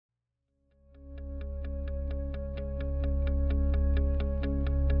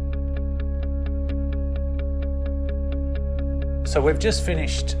So we've just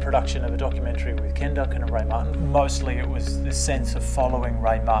finished production of a documentary with Ken Duncan and Ray Martin. Mostly it was this sense of following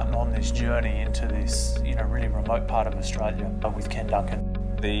Ray Martin on this journey into this, really remote part of Australia with Ken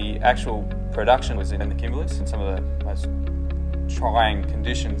Duncan. The actual production was in the Kimberleys, in some of the most trying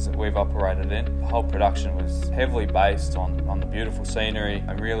conditions that we've operated in. The whole production was heavily based on the beautiful scenery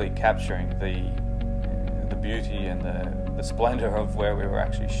and really capturing the beauty and the splendour of where we were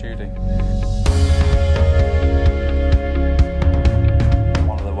actually shooting.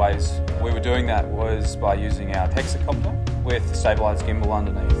 One of the ways we were doing that was by using our hexacopter with a stabilised gimbal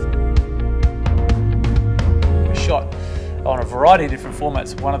underneath. We shot on a variety of different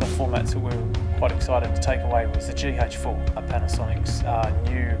formats. One of the formats that we were quite excited to take away was the GH4, Panasonic's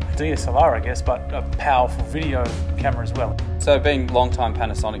new DSLR, I guess, but a powerful video camera as well. So being long-time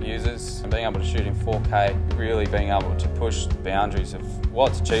Panasonic users and being able to shoot in 4K, really being able to push the boundaries of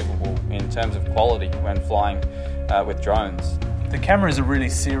what's achievable in terms of quality when flying with drones. The camera is a really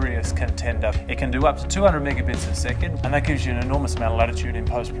serious contender. It can do up to 200 megabits a second, and that gives you an enormous amount of latitude in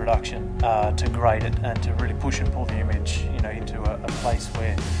post-production to grade it and to really push and pull the image into a place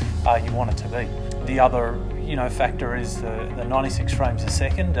where you want it to be. The other factor is the 96 frames a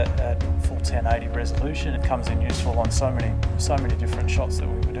second at full 1080 resolution. It comes in useful on so many different shots that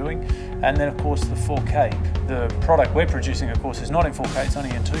we were doing. And then of course the 4K. The product we're producing of course is not in 4K, it's only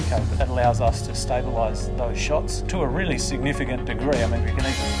in 2K, but that allows us to stabilise those shots to a really significant degree. I mean, we can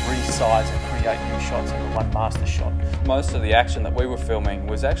even resize and create new shots into one master shot. Most of the action that we were filming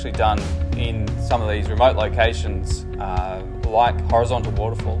was actually done in some of these remote locations like horizontal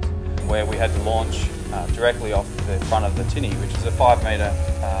waterfalls, where we had to launch directly off the front of the tinny, which is a 5-metre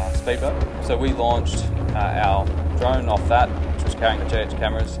speedboat. So we launched our drone off that, which was carrying the GH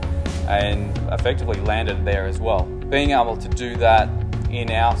cameras, and effectively landed there as well. Being able to do that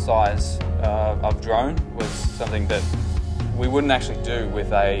in our size of drone was something that we wouldn't actually do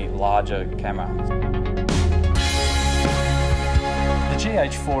with a larger camera. The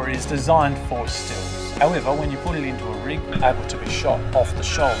GH4 is designed for stills. However, when you put it into a rig, able to be shot off the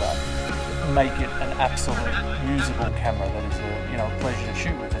shoulder, make it an absolute usable camera that is a pleasure to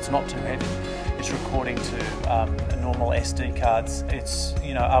shoot with. It's not too heavy. It's recording to normal SD cards. It's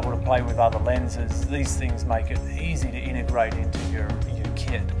able to play with other lenses. These things make it easy to integrate into your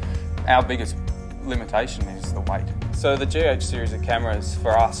kit. Our biggest limitation is the weight. So the GH series of cameras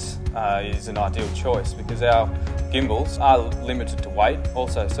for us is an ideal choice because our gimbals are limited to weight.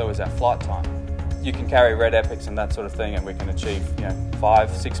 Also, so is our flight time. You can carry red epics and that sort of thing, and we can achieve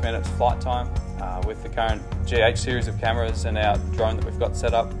 5-6 minutes flight time. With the current GH series of cameras and our drone that we've got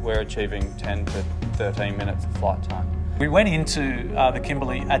set up, we're achieving 10 to 13 minutes of flight time. We went into the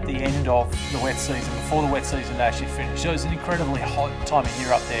Kimberley at the end of the wet season, before the wet season actually finished. So it was an incredibly hot time of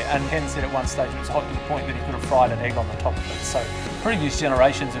year up there, and Ken said at one stage it was hot to the point that he could have fried an egg on the top of it. So previous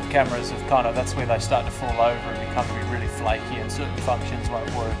generations of cameras have that's where they start to fall over and become to be really flaky, and certain functions won't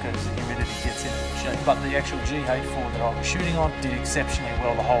work as the humidity gets into the machine. But the actual GH4 that I was shooting on did exceptionally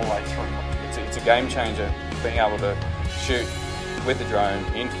well the whole way through. It's a game changer, being able to shoot with the drone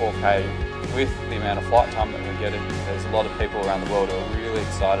in 4K with the amount of flight time that we're getting. There's a lot of people around the world who are really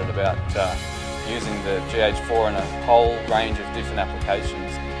excited about using the GH4 in a whole range of different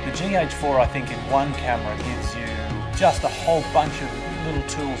applications. The GH4, I think, in one camera gives you just a whole bunch of little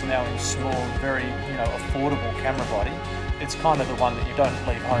tools now in small, very affordable camera body. It's kind of the one that you don't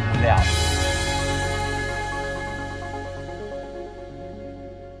leave home without.